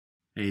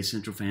Hey,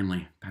 Central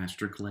Family,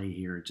 Pastor Clay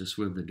here, just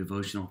with a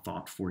devotional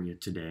thought for you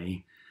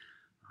today.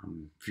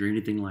 If you're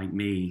anything like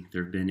me,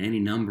 there have been any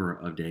number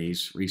of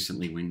days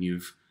recently when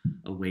you've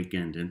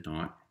awakened and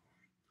thought,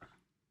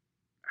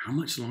 how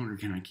much longer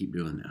can I keep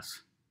doing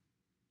this?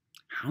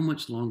 How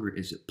much longer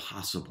is it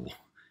possible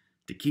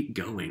to keep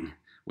going?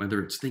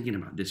 Whether it's thinking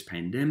about this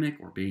pandemic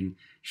or being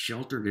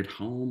sheltered at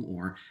home,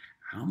 or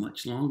how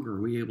much longer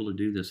are we able to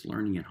do this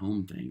learning at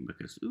home thing?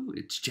 Because,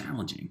 it's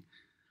challenging.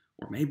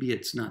 Or maybe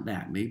it's not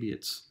that. Maybe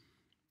it's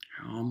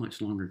how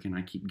much longer can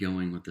I keep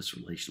going with this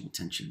relational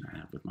tension I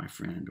have with my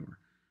friend or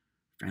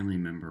family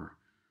member?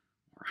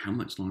 Or how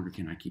much longer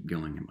can I keep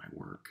going in my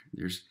work?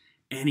 There's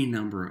any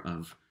number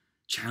of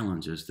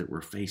challenges that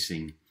we're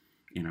facing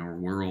in our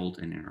world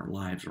and in our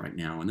lives right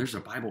now. And there's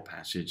a Bible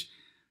passage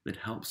that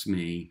helps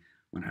me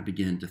when I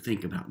begin to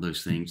think about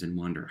those things and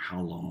wonder, how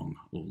long,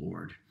 O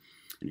Lord?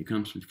 And it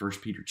comes from 1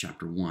 Peter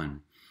chapter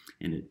 1,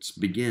 and it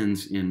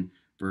begins in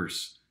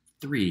verse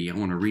 3. I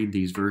want to read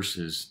these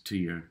verses to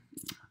you.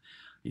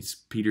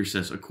 Peter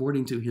says,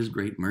 according to his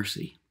great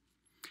mercy,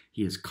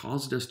 he has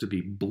caused us to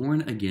be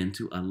born again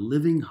to a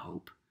living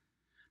hope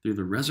through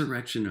the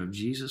resurrection of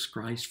Jesus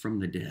Christ from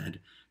the dead,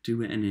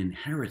 to an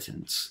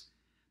inheritance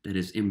that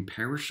is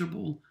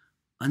imperishable,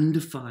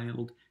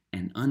 undefiled,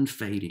 and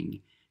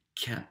unfading,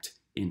 kept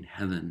in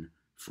heaven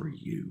for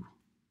you.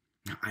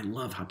 Now, I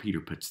love how Peter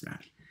puts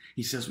that.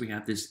 He says we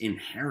have this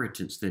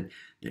inheritance that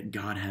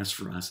God has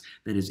for us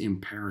that is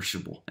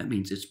imperishable. That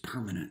means it's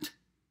permanent.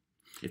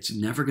 It's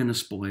never going to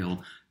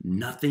spoil.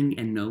 Nothing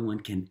and no one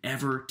can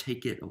ever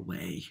take it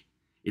away.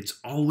 It's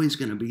always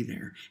going to be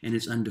there, and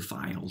it's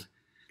undefiled.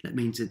 That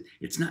means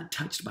it's not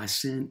touched by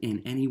sin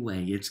in any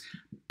way. It's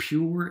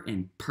pure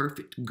and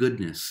perfect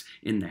goodness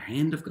in the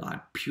hand of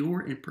God, pure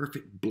and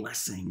perfect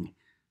blessing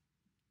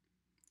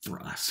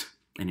for us,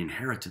 an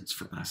inheritance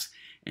for us,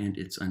 and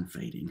it's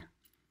unfading.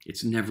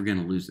 It's never going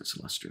to lose its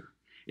luster.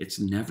 It's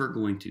never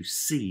going to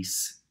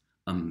cease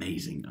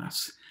amazing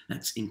us.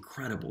 That's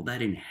incredible.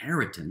 That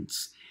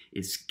inheritance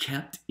is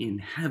kept in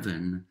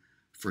heaven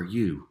for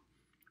you.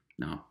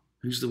 Now,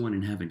 who's the one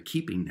in heaven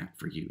keeping that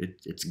for you?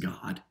 It's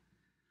God.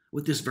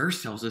 What this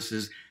verse tells us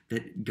is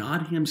that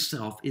God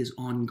himself is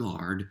on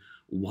guard,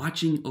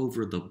 watching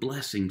over the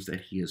blessings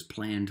that he has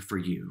planned for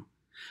you.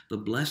 The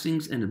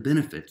blessings and the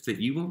benefits that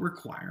you will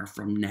require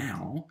from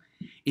now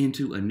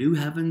into a new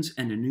heavens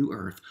and a new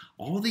earth,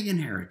 all the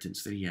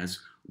inheritance that he has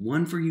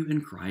won for you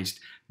in Christ.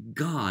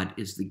 God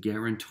is the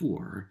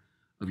guarantor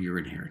of your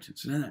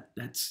inheritance. Now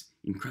that's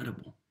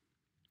incredible.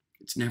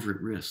 It's never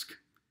at risk.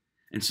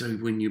 And so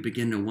when you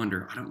begin to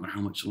wonder, I don't know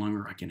how much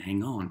longer I can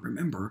hang on,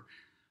 remember,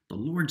 the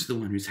Lord's the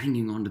one who's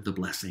hanging on to the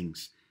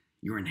blessings,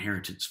 your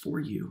inheritance for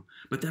you.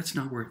 But that's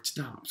not where it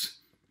stops.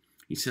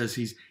 He says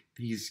he's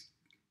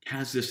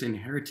has this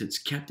inheritance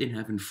kept in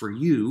heaven for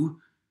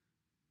you,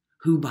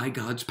 who by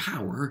God's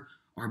power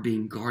are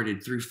being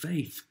guarded through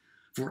faith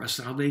for a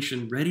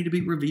salvation ready to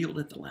be revealed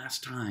at the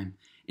last time.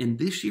 In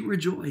this you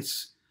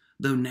rejoice,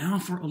 though now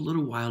for a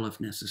little while, if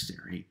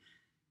necessary,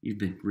 you've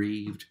been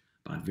grieved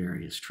by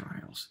various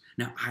trials.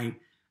 Now, I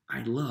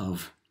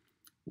love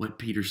what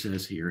Peter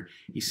says here.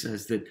 He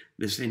says that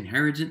this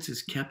inheritance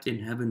is kept in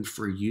heaven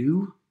for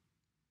you,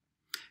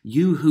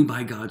 you who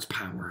by God's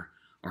power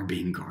are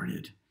being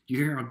guarded. You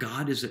hear how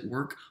God is at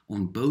work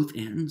on both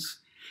ends?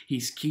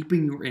 He's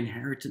keeping your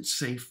inheritance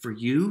safe for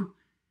you,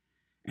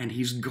 and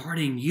he's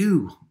guarding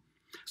you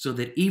so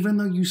that even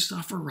though you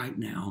suffer right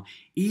now,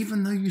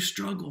 even though you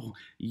struggle,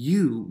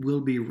 you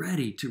will be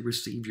ready to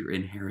receive your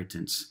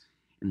inheritance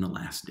in the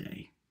last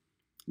day.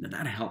 Now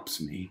that helps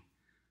me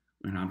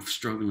when I'm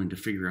struggling to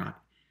figure out,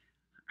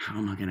 how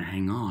am I going to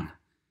hang on?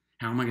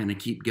 How am I going to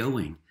keep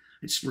going?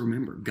 Just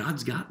remember,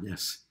 God's got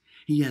this.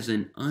 He has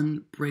an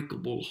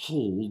unbreakable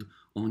hold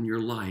on your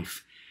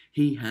life.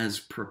 He has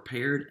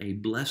prepared a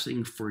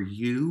blessing for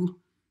you,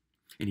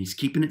 and he's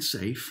keeping it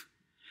safe,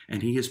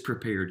 and he has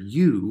prepared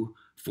you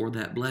for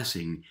that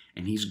blessing,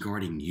 and he's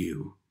guarding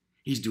you.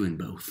 He's doing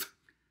both.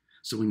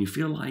 So when you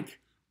feel like,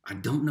 I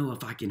don't know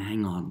if I can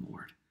hang on,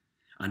 Lord,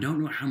 I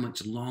don't know how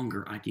much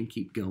longer I can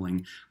keep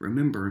going,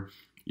 remember,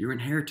 your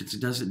inheritance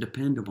doesn't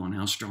depend upon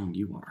how strong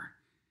you are.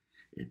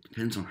 It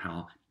depends on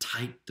how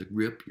tight the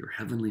grip your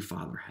Heavenly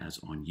Father has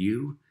on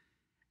you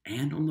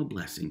and on the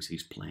blessings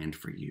he's planned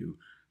for you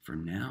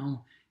from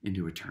now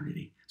into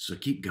eternity. So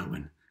keep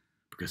going,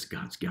 because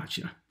God's got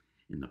you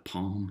in the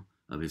palm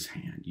of his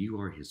hand.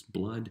 You are his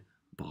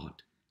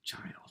blood-bought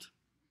child.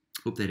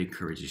 Hope that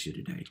encourages you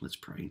today. Let's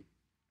pray.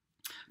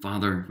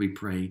 Father, we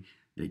pray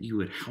that you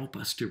would help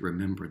us to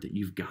remember that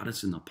you've got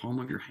us in the palm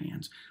of your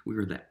hands. We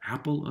are the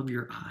apple of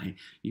your eye.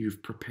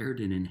 You've prepared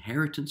an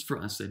inheritance for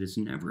us that is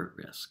never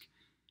at risk.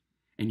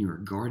 And you are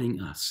guarding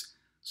us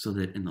so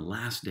that in the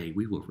last day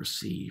we will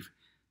receive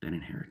that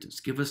inheritance.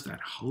 Give us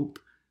that hope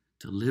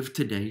to live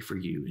today for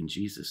you in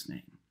Jesus'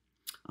 name.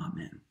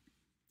 Amen.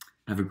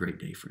 Have a great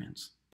day, friends.